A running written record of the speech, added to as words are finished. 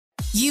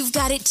You've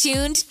got it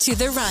tuned to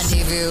The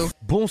Rendezvous.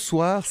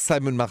 Bonsoir,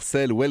 Simon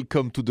Marcel.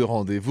 Welcome to The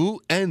Rendezvous.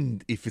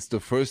 And if it's the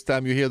first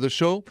time you hear the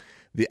show,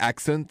 the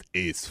accent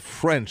is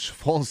French,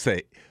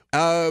 français.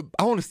 I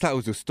want to start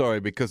with a story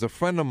because a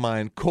friend of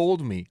mine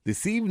called me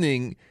this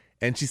evening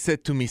and she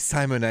said to me,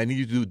 Simon, I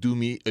need you to do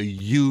me a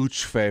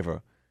huge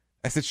favor.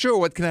 I said, sure,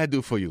 what can I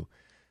do for you?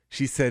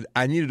 She said,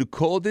 I need you to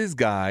call this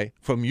guy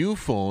from your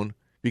phone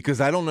because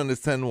I don't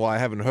understand why I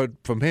haven't heard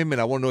from him and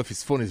I want to know if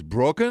his phone is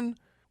broken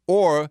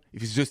or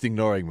if he's just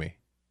ignoring me.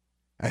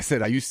 I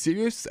said, are you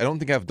serious? I don't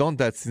think I've done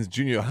that since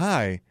junior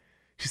high.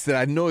 She said,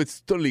 I know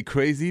it's totally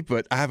crazy,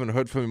 but I haven't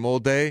heard from him all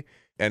day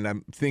and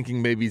I'm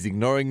thinking maybe he's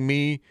ignoring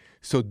me.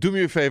 So do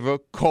me a favor,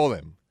 call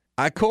him.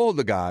 I called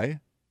the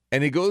guy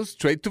and he goes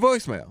straight to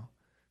voicemail.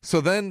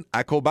 So then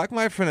I called back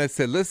my friend. I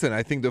said, listen,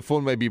 I think the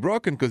phone may be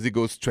broken because it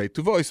goes straight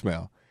to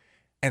voicemail.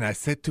 And I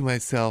said to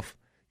myself,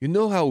 you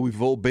know how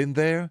we've all been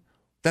there?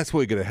 That's why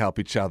we're going to help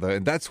each other.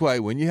 And that's why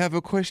when you have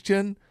a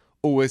question,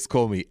 always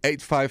call me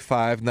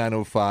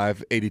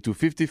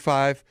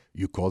 855-905-8255.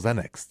 You calls are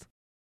next.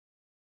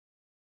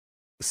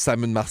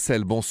 Simon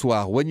Marcel,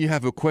 bonsoir. When you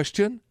have a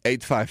question,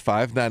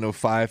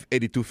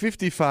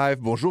 855-905-8255.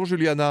 Bonjour,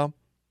 Juliana.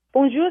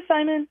 Bonjour,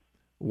 Simon.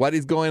 What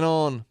is going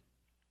on?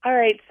 All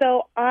right,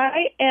 so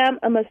I am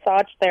a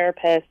massage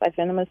therapist. I've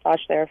been a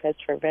massage therapist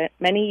for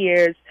many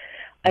years.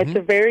 It's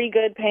a very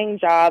good paying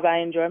job. I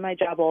enjoy my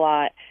job a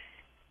lot.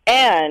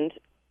 And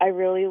I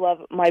really love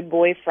my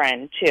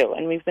boyfriend, too.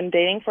 And we've been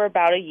dating for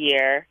about a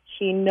year.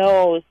 He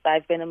knows that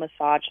I've been a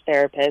massage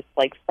therapist,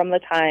 like, from the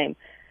time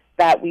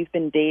that we've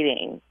been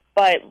dating.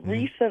 But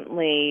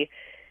recently,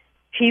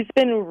 he's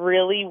been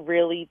really,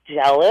 really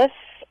jealous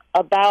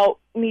about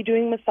me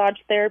doing massage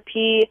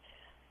therapy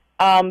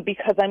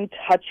because I'm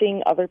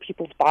touching other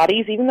people's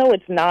bodies, even though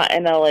it's not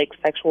in a, like,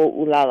 sexual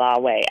ooh-la-la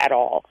way at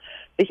all.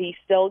 But he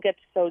still gets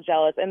so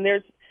jealous. And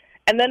then,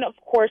 of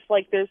course,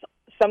 like, there's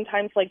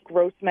sometimes, like,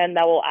 gross men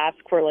that will ask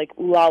for, like,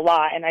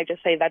 ooh-la-la, and I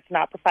just say that's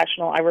not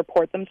professional. I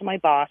report them to my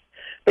boss.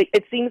 But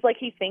it seems like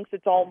he thinks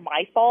it's all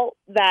my fault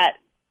that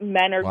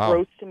men are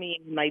gross to me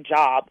in my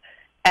job.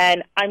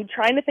 And I'm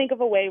trying to think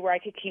of a way where I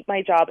could keep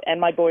my job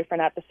and my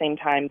boyfriend at the same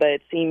time, but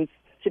it seems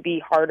to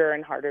be harder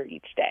and harder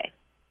each day.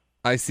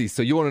 I see.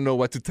 So you want to know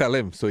what to tell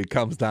him so he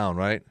calms down,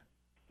 right?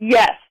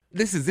 Yes.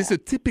 This is a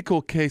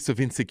typical case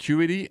of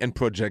insecurity and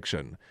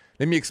projection.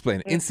 Let me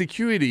explain.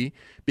 Insecurity,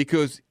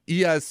 because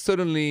he has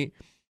suddenly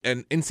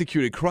an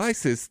insecurity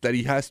crisis that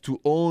he has to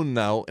own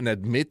now and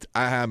admit,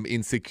 I am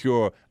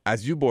insecure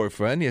as your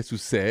boyfriend. He has to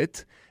say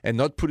it and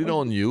not put it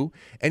on you.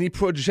 And he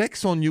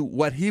projects on you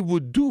what he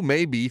would do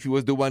maybe if he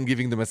was the one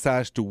giving the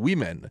massage to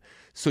women.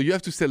 So you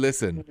have to say,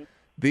 listen,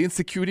 the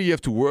insecurity, you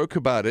have to work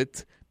about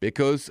it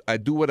because I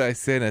do what I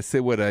say and I say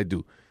what I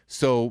do.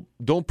 So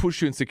don't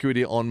push your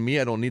insecurity on me.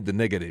 I don't need the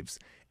negatives.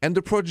 And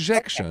the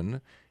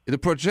projection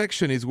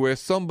is where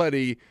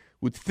somebody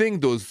would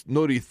think those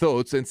naughty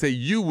thoughts and say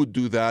you would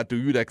do that or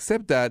you would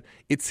accept that.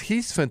 It's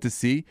his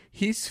fantasy,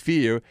 his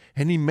fear,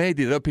 and he made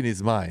it up in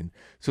his mind.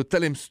 So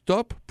tell him,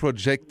 stop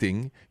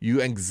projecting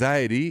your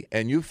anxiety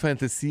and your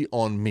fantasy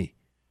on me.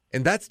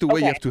 And that's the way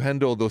you have to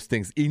handle those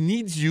things. He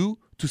needs you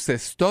to say,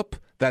 stop,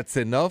 that's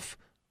enough,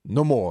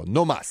 no more,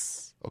 no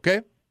mas.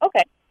 Okay?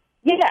 Okay.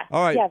 Yeah.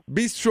 All right. Yeah.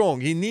 Be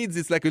strong.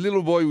 It's like a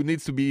little boy who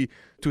needs to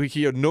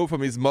hear no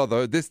from his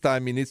mother. This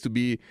time he needs to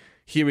be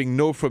hearing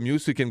no from you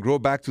so he can grow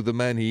back to the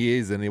man he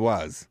is and he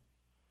was.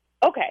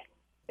 Okay.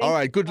 All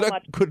right. Good luck.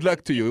 Much. Good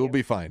luck to you. You'll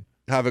be fine.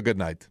 Have a good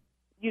night.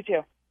 You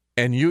too.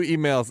 And your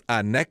emails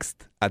are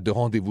next at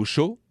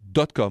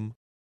therendezvousshow.com.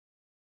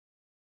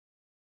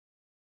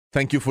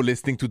 Thank you for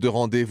listening to The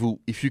Rendezvous.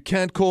 If you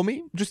can't call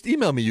me, just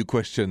email me your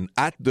question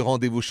at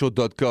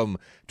therendezvousshow.com.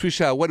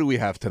 Trisha, what do we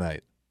have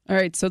tonight? All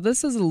right, so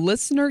this is a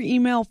listener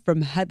email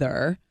from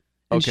Heather.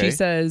 And she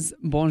says,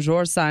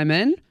 Bonjour,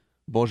 Simon.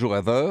 Bonjour,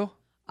 Heather.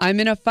 I'm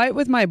in a fight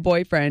with my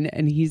boyfriend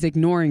and he's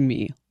ignoring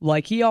me,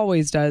 like he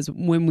always does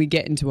when we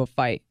get into a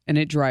fight, and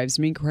it drives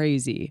me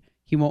crazy.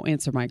 He won't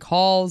answer my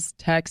calls,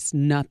 texts,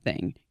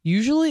 nothing.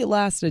 Usually it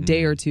lasts a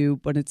day or two,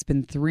 but it's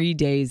been 3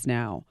 days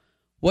now.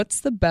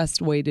 What's the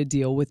best way to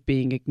deal with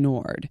being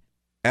ignored?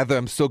 Heather,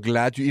 I'm so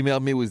glad you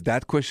emailed me with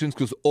that question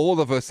because all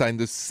of us are in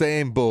the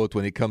same boat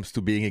when it comes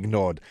to being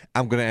ignored.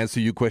 I'm going to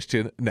answer your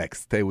question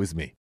next. Stay with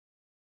me.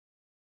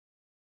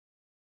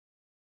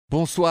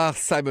 Bonsoir,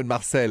 Simon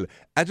Marcel.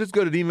 I just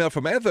got an email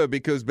from Heather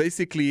because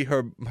basically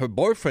her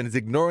boyfriend is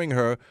ignoring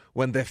her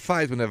when they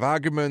fight, when they have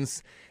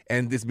arguments.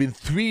 And it's been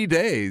 3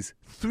 days,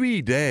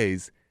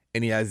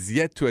 and he has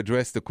yet to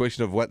address the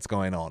question of what's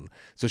going on.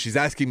 So she's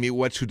asking me,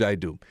 what should I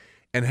do?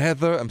 And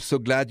Heather, I'm so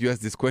glad you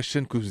asked this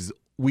question because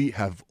we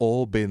have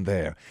all been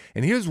there.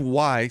 And here's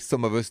why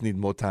some of us need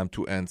more time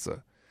to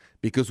answer.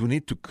 Because we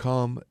need to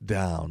calm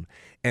down.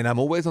 And I'm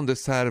always on the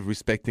side of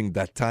respecting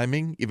that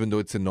timing, even though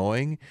it's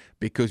annoying,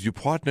 because your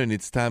partner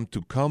needs time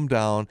to calm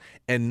down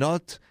and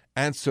not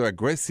answer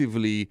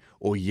aggressively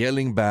or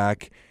yelling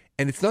back.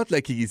 And it's not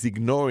like he is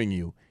ignoring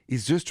you.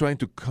 He's just trying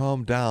to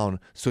calm down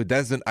so it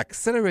doesn't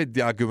accelerate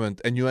the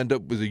argument and you end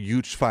up with a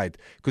huge fight.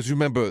 Because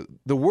remember,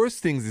 the worst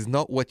things is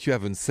not what you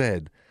haven't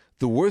said.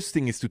 the worst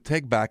thing is to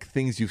take back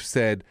things you've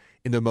said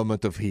in a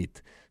moment of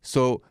heat.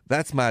 So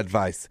that's my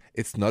advice.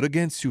 It's not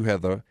against you,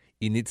 Heather.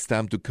 He needs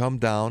time to calm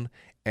down,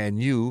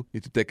 and you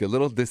need to take a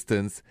little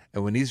distance.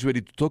 And when he's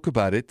ready to talk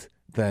about it,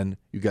 then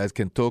you guys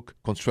can talk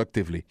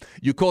constructively.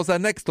 Your calls are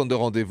next on the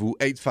Rendezvous,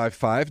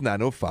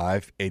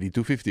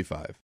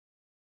 855-905-8255.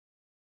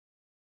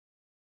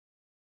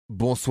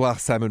 Bonsoir,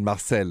 Simon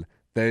Marcel.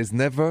 There is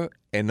never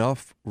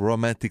enough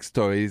romantic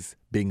stories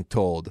being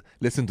told.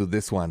 Listen to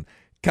this one.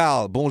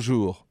 Carl,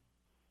 bonjour.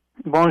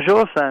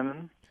 Bonjour,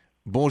 Simon.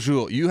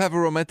 Bonjour. You have a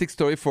romantic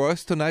story for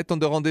us tonight on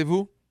the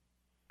Rendezvous?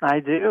 I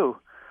do.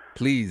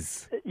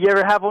 Please. You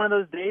ever have one of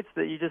those dates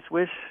that you just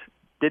wish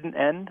didn't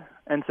end,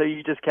 and so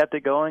you just kept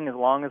it going as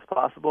long as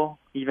possible,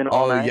 even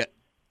all night? Yeah.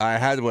 I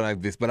had one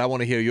like this, but I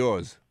want to hear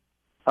yours.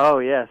 Oh,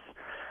 yes.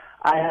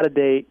 I had a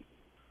date.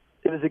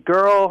 It was a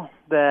girl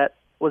that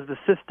was the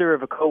sister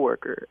of a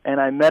coworker, and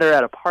I met her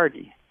at a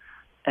party.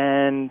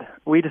 And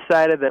we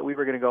decided that we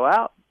were going to go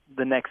out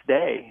the next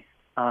day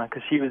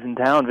because she was in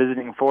town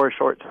visiting for a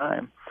short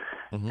time.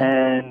 Mm-hmm.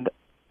 And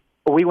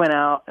we went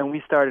out, and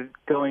we started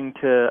going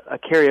to a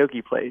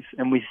karaoke place,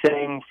 and we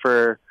sang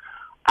for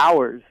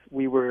hours.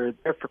 We were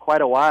there for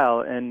quite a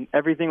while, and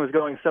everything was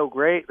going so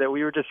great that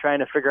we were just trying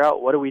to figure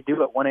out, what do we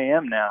do at 1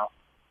 a.m. now?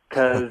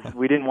 Because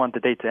we didn't want the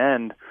date to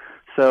end.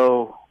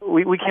 So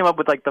we came up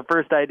with, like, the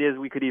first ideas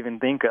we could even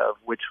think of,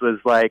 which was,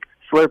 like,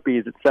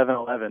 Slurpees at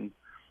 7-Eleven.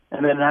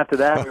 And then after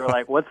that, we were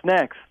like, what's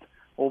next?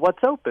 Well,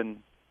 what's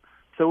open?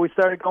 So we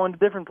started going to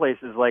different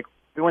places. Like,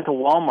 we went to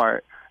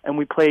Walmart, and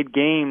we played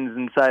games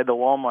inside the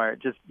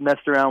Walmart, just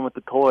messed around with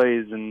the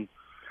toys and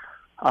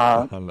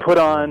put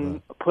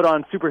on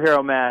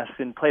superhero masks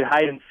and played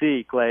hide and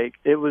seek. Like,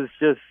 it was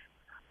just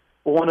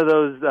one of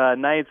those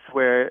nights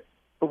where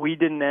we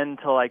didn't end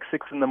till like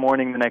 6 in the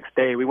morning the next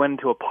day. We went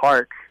into a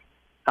park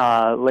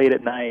late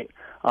at night.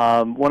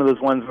 One of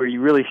those ones where you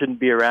really shouldn't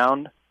be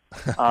around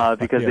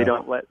because they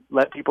don't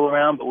let people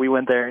around. But we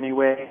went there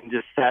anyway and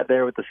just sat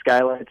there with the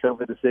skylights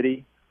over the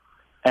city,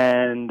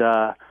 and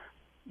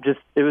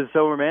it was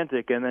so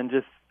romantic. And then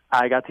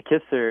I got to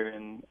kiss her,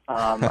 and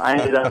I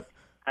ended up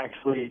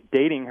actually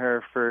dating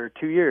her for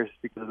 2 years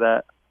because of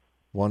that.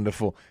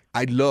 Wonderful.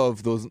 I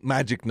love those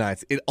magic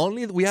nights. We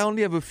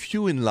only have a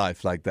few in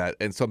life like that.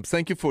 And so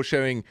thank you for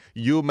sharing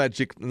your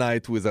magic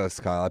night with us,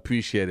 Kyle. I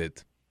appreciate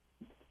it.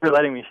 For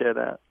letting me share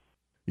that.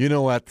 You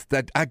know what?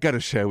 I got to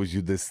share with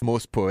you this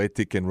most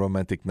poetic and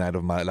romantic night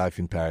of my life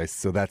in Paris.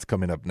 So that's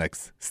coming up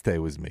next. Stay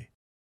with me.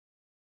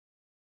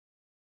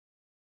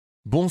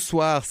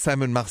 Bonsoir,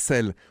 Simon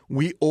Marcel.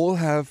 We all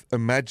have a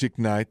magic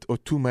night or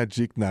two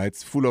magic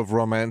nights full of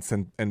romance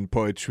and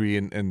poetry.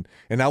 And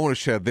I want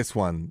to share this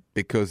one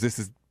because this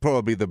is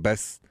probably the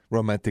best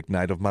romantic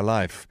night of my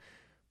life.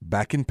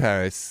 Back in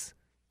Paris,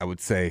 I would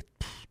say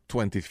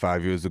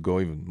 25 years ago,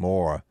 even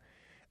more,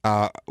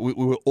 we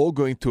were all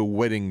going to a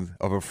wedding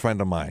of a friend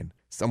of mine,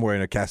 somewhere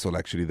in a castle,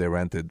 actually, they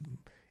rented.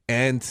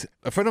 And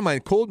a friend of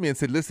mine called me and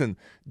said, listen,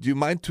 do you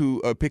mind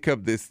to pick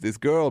up this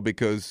girl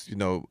because,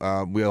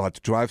 we'll have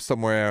to drive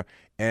somewhere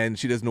and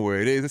she doesn't know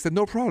where it is. I said,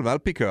 no problem, I'll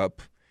pick her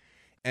up.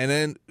 And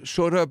then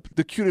showed up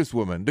the cutest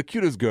woman, the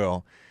cutest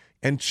girl,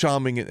 and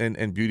charming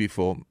and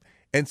beautiful.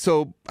 And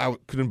so I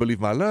couldn't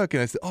believe my luck.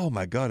 And I said, oh,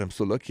 my God, I'm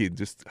so lucky to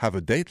just have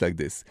a date like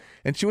this.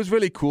 And she was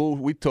really cool.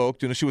 We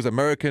talked. She was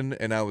American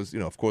and I was,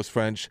 of course,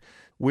 French.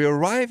 We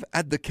arrived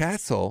at the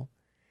castle.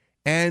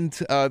 And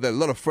there are a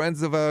lot of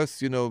friends of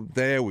us,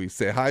 there. We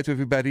say hi to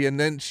everybody. And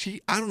then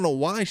I don't know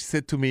why, she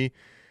said to me,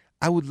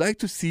 I would like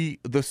to see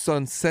the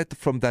sun set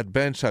from that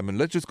bench, Simon.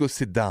 Let's just go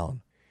sit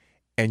down.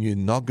 And you're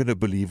not going to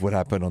believe what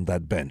happened on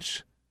that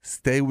bench.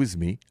 Stay with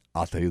me.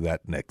 I'll tell you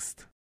that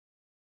next.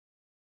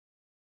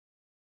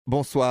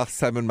 Bonsoir,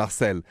 Simon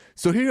Marcel.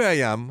 So here I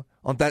am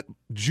on that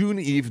June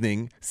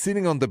evening,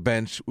 sitting on the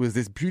bench with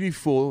this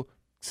beautiful,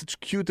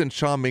 such cute and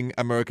charming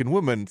American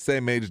woman,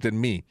 same age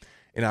than me,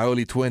 in our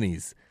early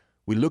 20s.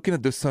 We're looking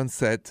at the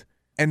sunset,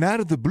 and out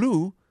of the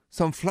blue,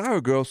 some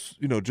flower girls,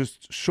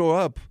 just show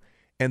up,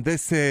 and they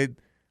said,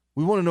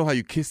 we want to know how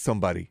you kiss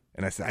somebody.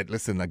 And I said,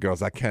 listen,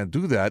 girls, I can't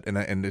do that,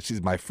 and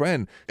she's my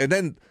friend. And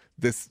then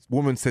this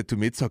woman said to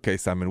me, it's okay,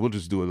 Simon, we'll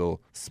just do a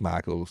little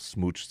smack, a little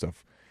smooch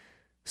stuff.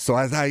 So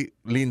as I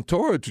leaned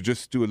toward to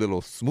just do a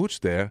little smooch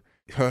there,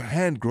 her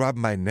hand grabbed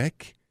my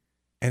neck,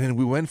 and then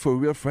we went for a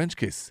real French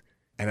kiss,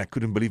 and I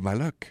couldn't believe my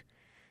luck.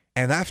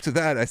 And after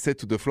that, I said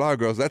to the flower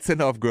girls, that's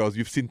enough, girls.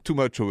 You've seen too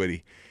much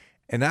already.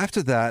 And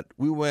after that,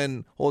 we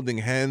went holding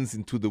hands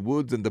into the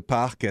woods and the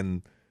park.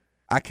 And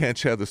I can't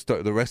share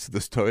the rest of the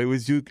story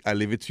with you. I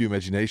leave it to your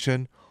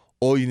imagination.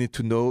 All you need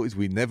to know is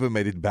we never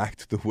made it back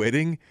to the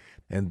wedding.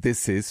 And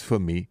this is, for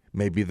me,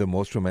 maybe the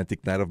most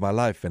romantic night of my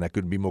life. And I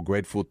couldn't be more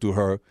grateful to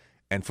her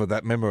and for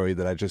that memory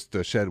that I just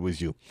shared with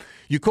you.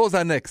 Your calls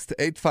are next,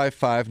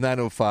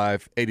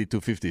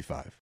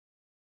 855-905-8255.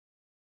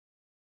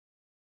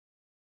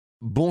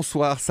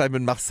 Bonsoir,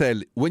 Simon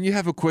Marcel. When you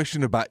have a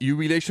question about your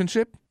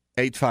relationship,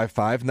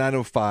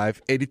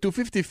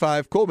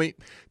 855-905-8255. Call me.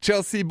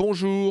 Chelsea,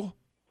 bonjour.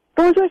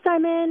 Bonjour,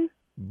 Simon.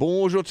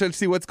 Bonjour,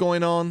 Chelsea. What's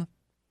going on?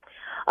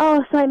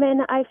 Oh,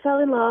 Simon, I fell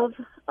in love,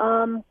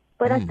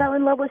 but I fell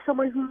in love with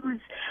someone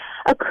who's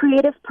a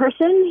creative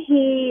person.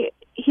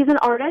 He's an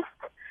artist,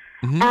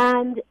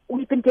 and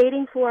we've been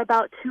dating for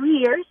about 2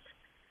 years.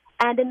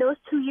 And in those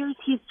 2 years,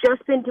 he's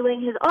just been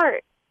doing his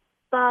art,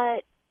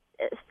 but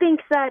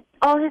thinks that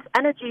all his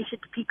energy should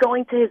be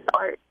going to his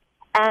art,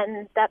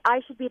 and that I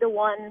should be the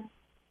one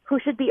who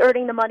should be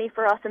earning the money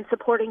for us and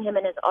supporting him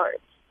in his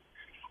art.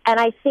 And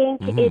I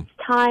think it's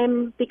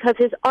time, because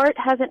his art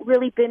hasn't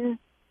really been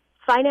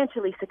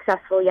financially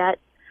successful yet,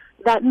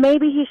 that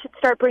maybe he should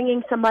start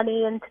bringing some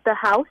money into the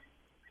house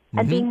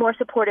and being more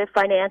supportive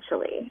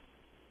financially.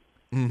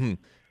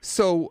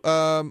 So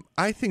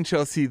I think,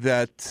 Chelsea,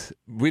 that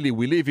really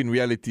we live in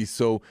reality.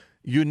 So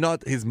you're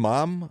not his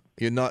mom,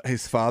 you're not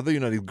his father,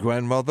 you're not his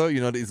grandmother,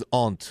 you're not his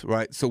aunt,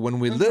 right? So when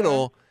we're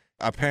little,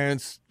 our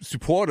parents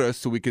support us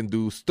so we can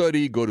do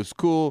study, go to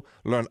school,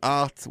 learn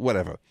art,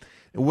 whatever.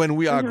 When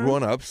we are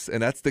grown-ups,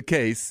 and that's the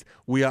case,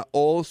 we are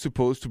all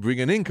supposed to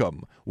bring an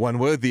income, one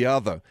way or the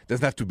other. It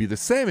doesn't have to be the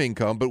same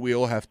income, but we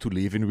all have to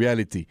live in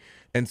reality.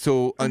 And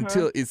so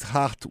until his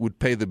heart would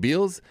pay the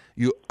bills,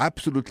 you're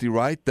absolutely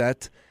right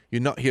that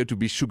you're not here to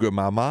be sugar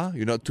mama.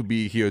 You're not to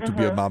be here to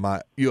be a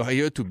mama. You're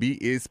here to be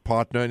his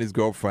partner and his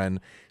girlfriend,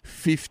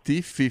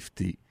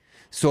 50-50.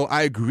 So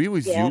I agree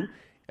with you,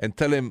 and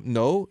tell him,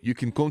 no, you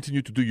can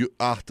continue to do your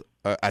art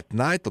at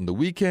night, on the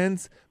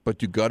weekends,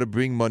 but you got to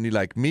bring money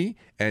like me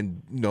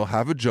and,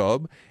 have a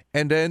job.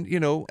 And then,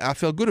 I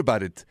feel good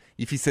about it.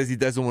 If he says he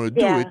doesn't want to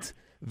do it,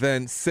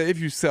 then save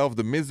yourself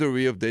the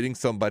misery of dating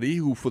somebody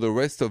who for the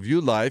rest of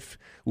your life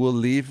will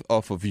live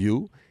off of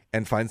you,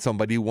 and find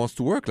somebody who wants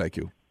to work like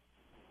you.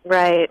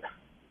 Right.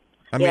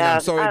 I mean,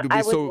 I'm sorry to be I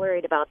was so...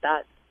 worried about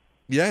that.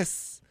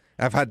 Yes.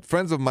 I've had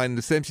friends of mine in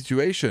the same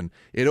situation.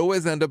 It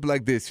always ends up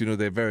like this.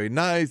 They're very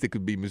nice. They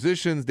could be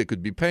musicians. They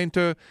could be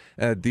painter.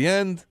 And at the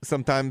end,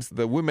 sometimes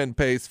the woman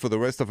pays for the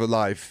rest of her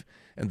life,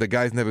 and the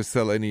guys never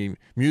sell any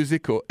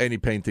music or any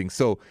painting.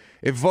 So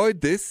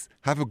avoid this.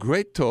 Have a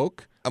great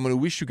talk. I'm going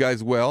to wish you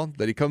guys well,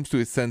 that he comes to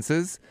his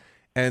senses,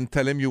 and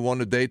tell him you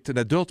want to date an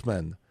adult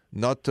man,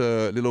 not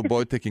a little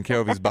boy taken care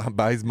of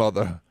by his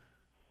mother.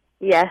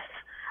 Yes,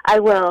 I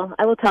will.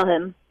 I will tell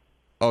him.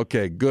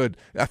 Okay, good.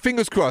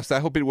 Fingers crossed. I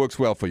hope it works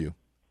well for you.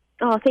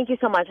 Oh, thank you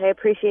so much. I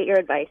appreciate your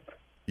advice.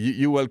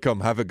 You're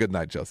welcome. Have a good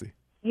night, Chelsea.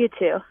 You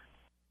too.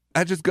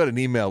 I just got an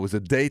email with a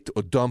date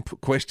or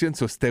dump question,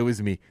 so stay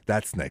with me.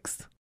 That's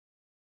next.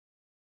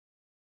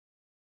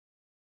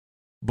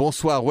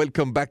 Bonsoir.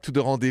 Welcome back to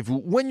The Rendezvous.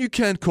 When you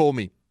can't call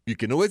me, you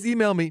can always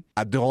email me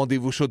at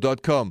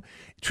therendezvousshow.com.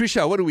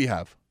 Trisha, what do we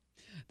have?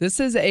 This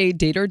is a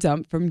date or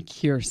dump from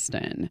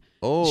Kirsten.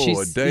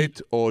 Oh, a date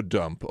or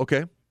dump.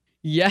 Okay.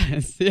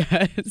 Yes.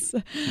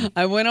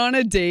 I went on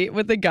a date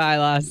with a guy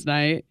last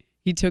night.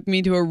 He took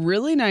me to a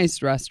really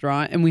nice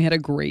restaurant and we had a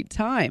great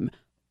time.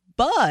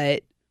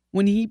 But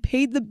when he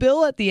paid the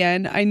bill at the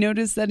end, I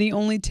noticed that he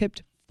only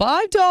tipped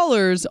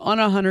 $5 on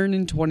a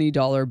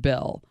 $120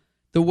 bill.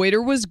 The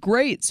waiter was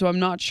great, so I'm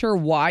not sure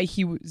why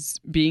he was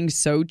being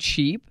so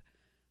cheap.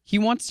 He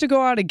wants to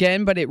go out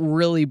again, but it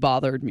really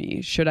bothered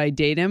me. Should I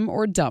date him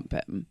or dump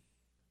him?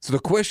 So the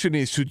question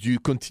is, should you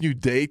continue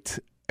date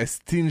a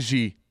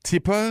stingy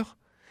tipper?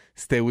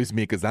 Stay with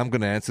me because I'm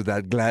going to answer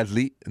that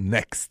gladly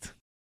next.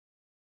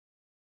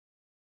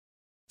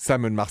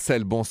 Simon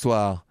Marcel,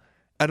 bonsoir.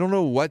 I don't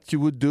know what you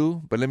would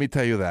do, but let me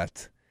tell you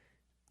that.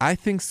 I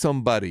think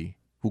somebody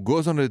who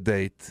goes on a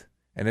date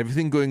and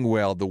everything going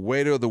well, the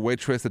waiter or the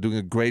waitress are doing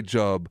a great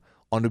job,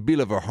 on a bill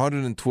of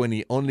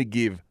 $120 only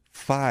give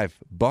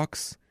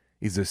 $5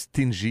 is a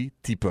stingy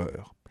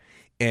tipper.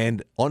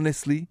 And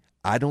honestly,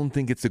 I don't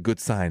think it's a good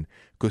sign,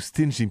 because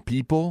stingy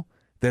people,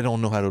 they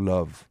don't know how to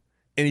love.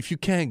 And if you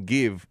can't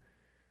give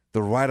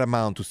the right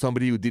amount to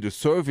somebody who did a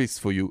service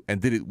for you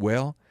and did it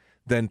well,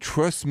 then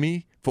trust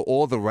me, for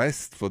all the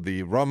rest, for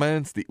the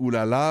romance, the ooh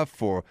la la,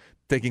 for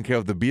taking care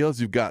of the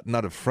bills, you've got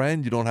not a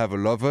friend, you don't have a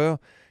lover,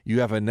 you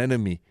have an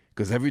enemy.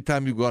 Because every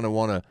time you're going to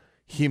want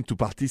him to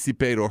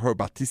participate or her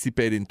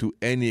participate into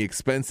any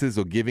expenses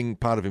or giving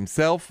part of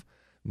himself,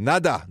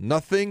 nada,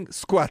 nothing,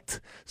 squat.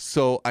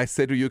 So I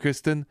say to you,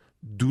 Kirsten,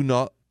 do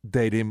not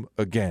date him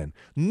again.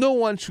 No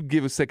one should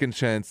give a second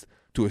chance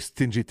to a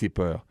stingy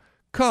tipper.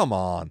 Come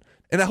on.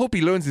 And I hope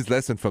he learns his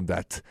lesson from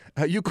that.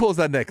 You call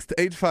that next,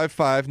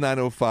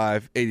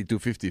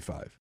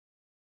 855-905-8255.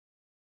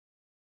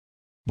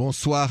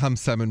 Bonsoir, I'm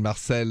Simon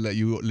Marcel.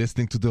 You're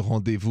listening to The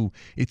Rendezvous.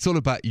 It's all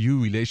about your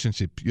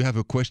relationship. You have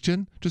a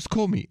question? Just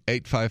call me,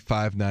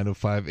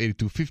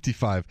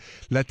 855-905-8255.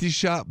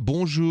 Latisha,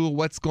 bonjour.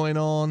 What's going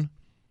on?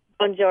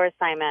 Bonjour,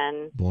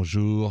 Simon.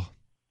 Bonjour.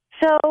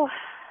 So,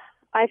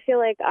 I feel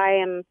like I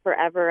am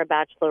forever a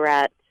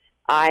bachelorette.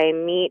 I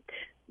meet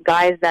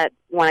guys that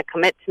want to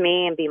commit to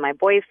me and be my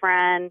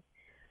boyfriend,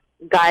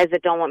 guys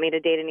that don't want me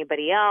to date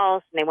anybody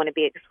else, and they want to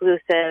be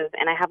exclusive,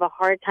 and I have a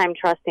hard time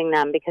trusting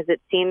them because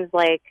it seems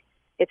like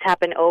it's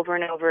happened over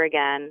and over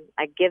again.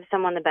 I give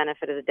someone the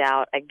benefit of the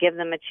doubt, I give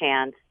them a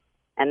chance,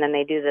 and then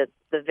they do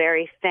the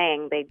very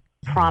thing they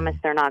promise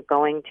they're not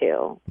going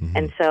to.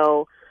 And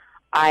so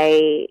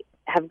I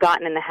have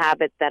gotten in the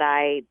habit that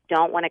I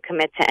don't want to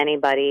commit to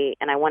anybody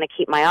and I want to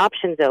keep my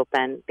options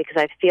open because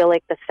I feel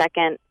like the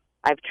second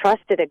I've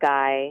trusted a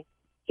guy,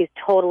 he's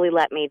totally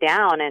let me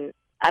down. And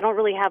I don't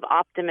really have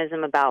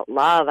optimism about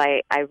love.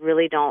 I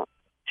really don't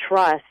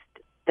trust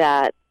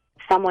that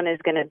someone is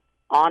going to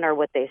honor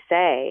what they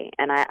say.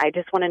 And I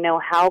just want to know,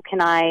 how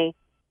can I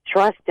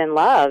trust in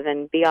love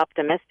and be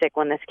optimistic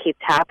when this keeps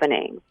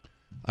happening?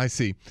 I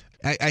see.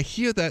 I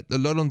hear that a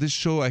lot on this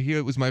show. I hear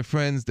it with my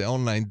friends, the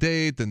online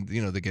date, and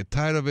they get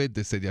tired of it.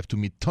 They say they have to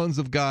meet tons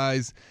of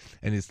guys,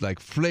 and it's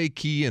like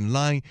flaky and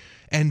lying.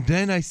 And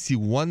then I see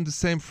the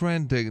same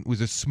friend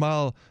with a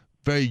smile,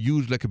 very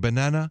huge like a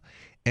banana,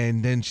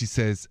 and then she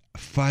says,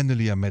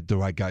 finally I met the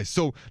right guy.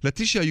 So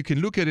Letitia, you can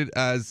look at it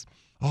as,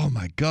 oh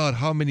my God,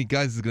 how many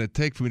guys is it going to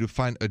take for me to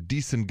find a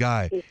decent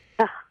guy?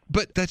 Yeah.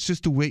 But that's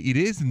just the way it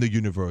is in the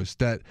universe,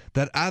 that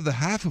other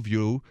half of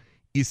you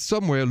is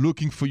somewhere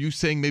looking for you,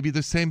 saying maybe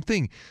the same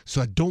thing.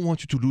 So I don't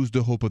want you to lose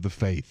the hope of the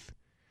faith.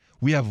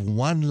 We have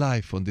one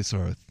life on this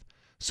earth,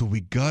 so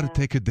we got to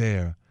take it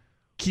there.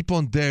 Keep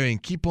on daring,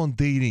 keep on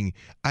dating.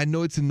 I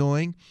know it's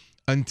annoying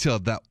until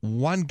that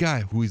one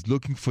guy who is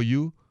looking for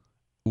you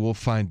will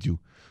find you.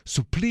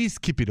 So please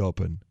keep it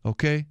open,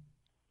 okay?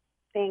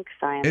 Thanks,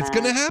 Simon. It's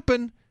going to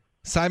happen.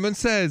 Simon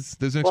says,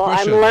 there's an well,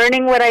 expression. I'm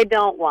learning what I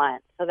don't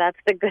want, so that's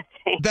the good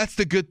thing. That's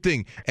the good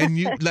thing. And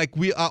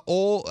we are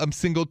all, I'm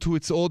single too,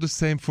 it's all the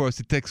same for us.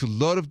 It takes a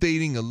lot of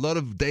dating, a lot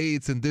of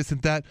dates and this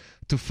and that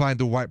to find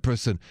the right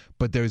person.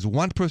 But there is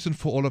one person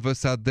for all of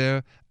us out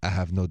there, I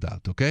have no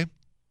doubt, okay?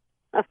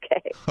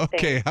 Okay.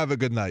 Okay, thanks. have a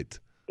good night.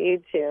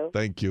 You too.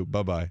 Thank you.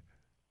 Bye-bye.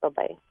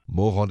 Bye-bye.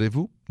 More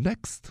rendezvous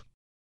next.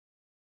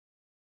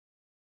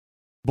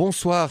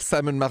 Bonsoir,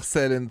 Simon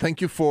Marcel, and thank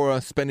you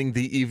for spending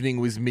the evening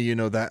with me. You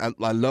know that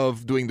I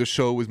love doing the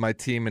show with my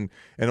team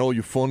and all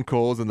your phone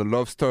calls and the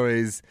love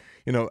stories.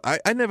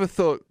 I never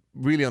thought,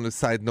 really on a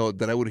side note,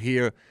 that I would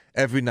hear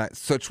every night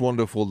such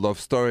wonderful love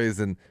stories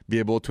and be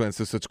able to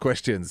answer such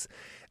questions.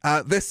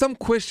 There's some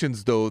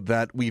questions, though,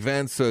 that we've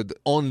answered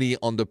only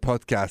on the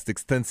podcast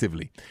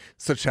extensively,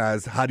 such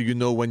as, how do you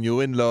know when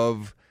you're in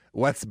love?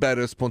 What's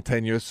better,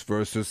 spontaneous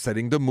versus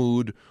setting the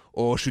mood?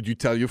 Or should you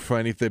tell your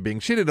friend if they're being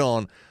cheated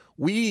on?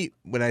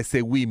 When I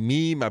say we,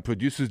 me, my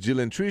producers Jill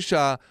and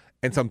Trisha,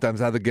 and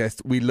sometimes other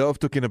guests, we love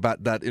talking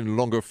about that in a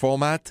longer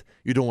format.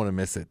 You don't want to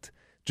miss it.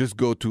 Just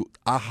go to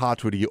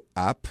iHeartRadio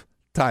app,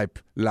 type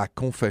La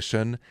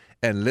Confession,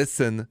 and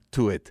listen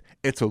to it.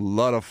 It's a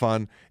lot of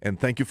fun, and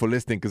thank you for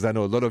listening, because I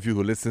know a lot of you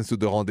who listen to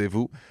The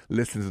Rendezvous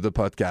listen to the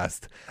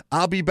podcast.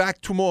 I'll be back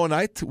tomorrow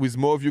night with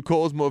more of your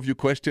calls, more of your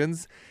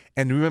questions.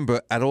 And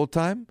remember, at all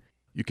time,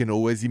 you can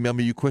always email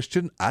me your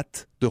question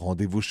at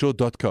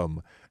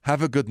therendezvousshow.com.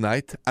 Have a good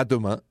night. À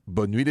demain.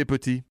 Bonne nuit les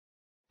petits.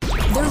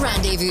 The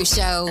Rendezvous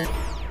Show.